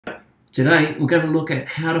Today we're going to look at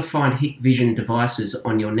how to find Hikvision devices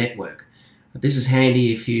on your network. This is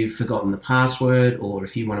handy if you've forgotten the password or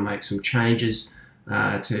if you want to make some changes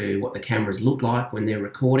to what the cameras look like when they're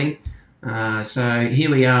recording. So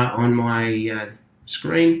here we are on my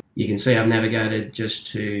screen. You can see I've navigated just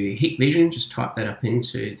to Hikvision. Just type that up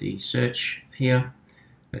into the search here.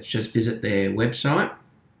 Let's just visit their website.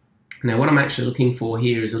 Now what I'm actually looking for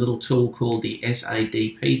here is a little tool called the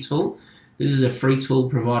SADP Tool. This is a free tool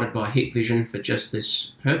provided by Hikvision for just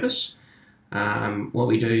this purpose. What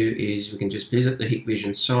we do is we can just visit the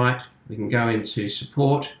Hikvision site. We can go into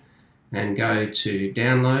support and go to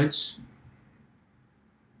downloads.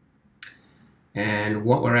 And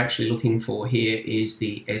what we're actually looking for here is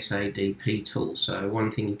the SADP tool. So one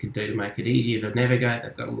thing you could do to make it easier to navigate,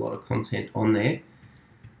 they've got a lot of content on there.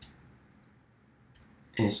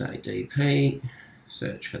 SADP,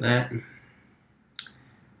 search for that.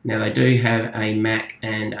 Now they do have a Mac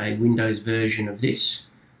and a Windows version of this.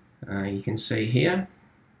 You can see here,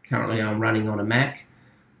 currently I'm running on a Mac,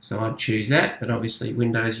 so I'd choose that, but obviously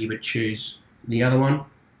Windows you would choose the other one.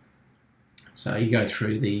 So you go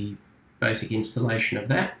through the basic installation of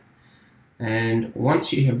that, and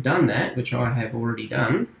once you have done that, which I have already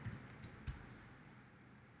done,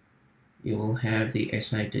 you will have the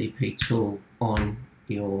SADP tool on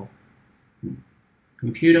your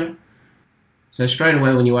computer. So straight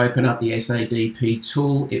away when you open up the SADP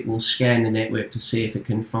tool, it will scan the network to see if it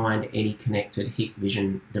can find any connected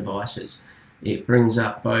Hikvision devices. It brings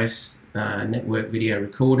up both network video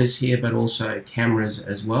recorders here, but also cameras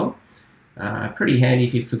as well. Pretty handy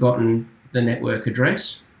if you've forgotten the network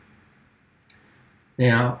address.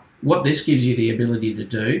 Now, what this gives you the ability to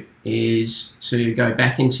do is to go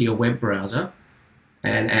back into your web browser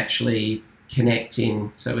and actually connect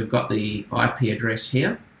in. So we've got the IP address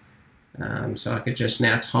here. So I could just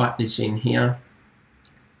now type this in here.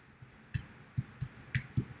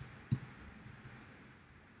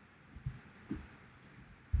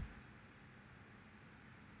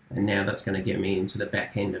 And now that's going to get me into the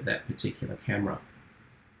back end of that particular camera.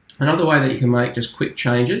 Another way that you can make just quick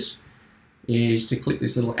changes is to click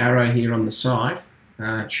this little arrow here on the side,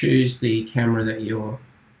 choose the camera that you're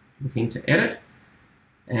looking to edit,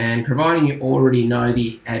 and providing you already know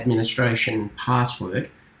the administration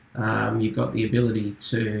password, you've got the ability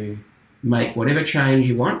to make whatever change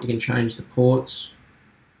you want. You can change the ports,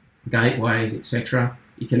 gateways, etc.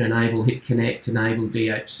 You can enable Hik-Connect, enable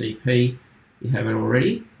DHCP. You haven't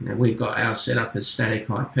already. Now we've got ours set up as static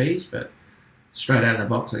IPs, but straight out of the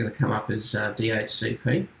box they're going to come up as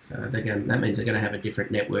DHCP. So that means they're going to have a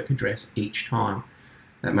different network address each time.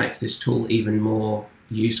 That makes this tool even more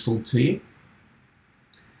useful to you.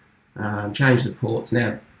 Change the ports.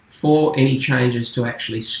 Now, for any changes to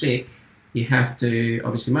actually stick, you have to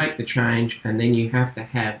obviously make the change, and then you have to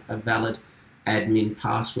have a valid admin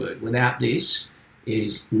password. Without this, it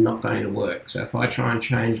is not going to work. So if I try and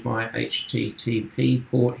change my HTTP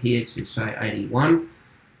port here to say 81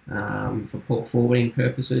 for port forwarding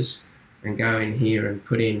purposes, and go in here and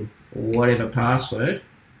put in whatever password,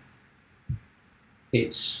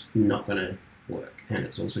 it's not going to work, and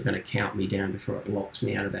it's also going to count me down before it locks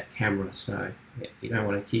me out of that camera. So yeah, you don't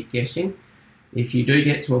want to keep guessing. If you do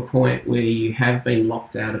get to a point where you have been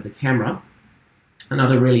locked out of the camera,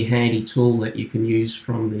 another really handy tool that you can use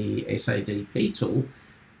from the SADP tool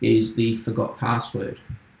is the forgot password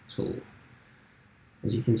tool.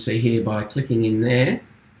 As you can see here, by clicking in there,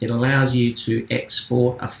 it allows you to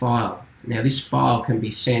export a file. Now this file can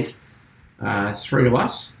be sent through to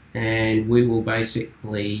us, and we will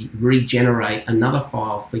basically regenerate another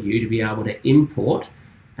file for you to be able to import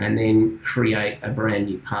and then create a brand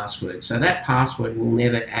new password. So that password will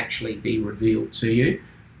never actually be revealed to you.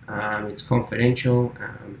 It's confidential,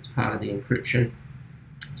 it's part of the encryption.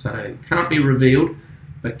 So it can't be revealed,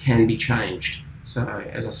 but can be changed. So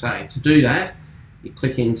as I say, to do that, you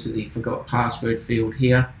click into the forgot password field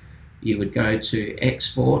here. You would go to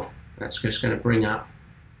export. That's just going to bring up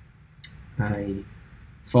a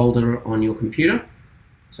folder on your computer,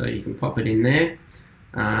 so you can pop it in there.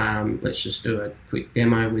 Let's just do a quick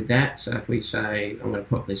demo with that. So if we say I'm going to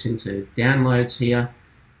pop this into downloads here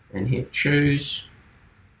and hit choose,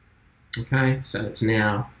 okay, so it's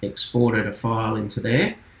now exported a file into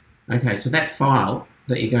there. Okay, so that file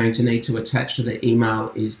that you're going to need to attach to the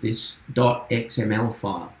email is this .xml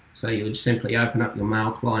file. So you would simply open up your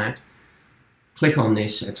mail client, click on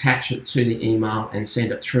this, attach it to the email and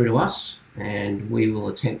send it through to us, and we will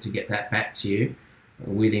attempt to get that back to you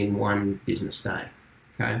within 1 business day.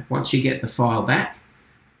 Okay. Once you get the file back,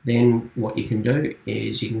 then what you can do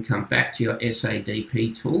is you can come back to your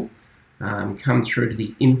SADP tool, come through to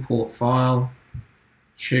the import file,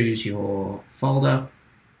 choose your folder,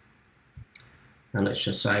 and let's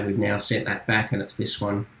just say we've now sent that back and it's this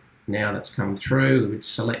one now that's come through. We would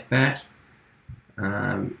select that,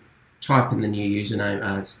 type in the new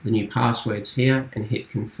username, the new passwords here, and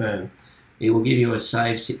hit confirm. It will give you a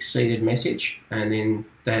save succeeded message, and then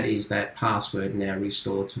that is that password now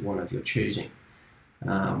restored to one of your choosing.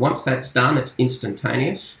 Once that's done, it's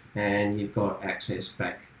instantaneous, and you've got access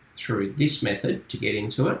back through this method to get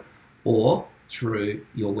into it, or through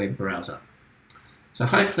your web browser. So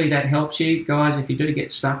hopefully that helps you guys. If you do get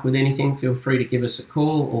stuck with anything, feel free to give us a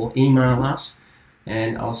call or email us,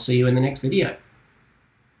 and I'll see you in the next video.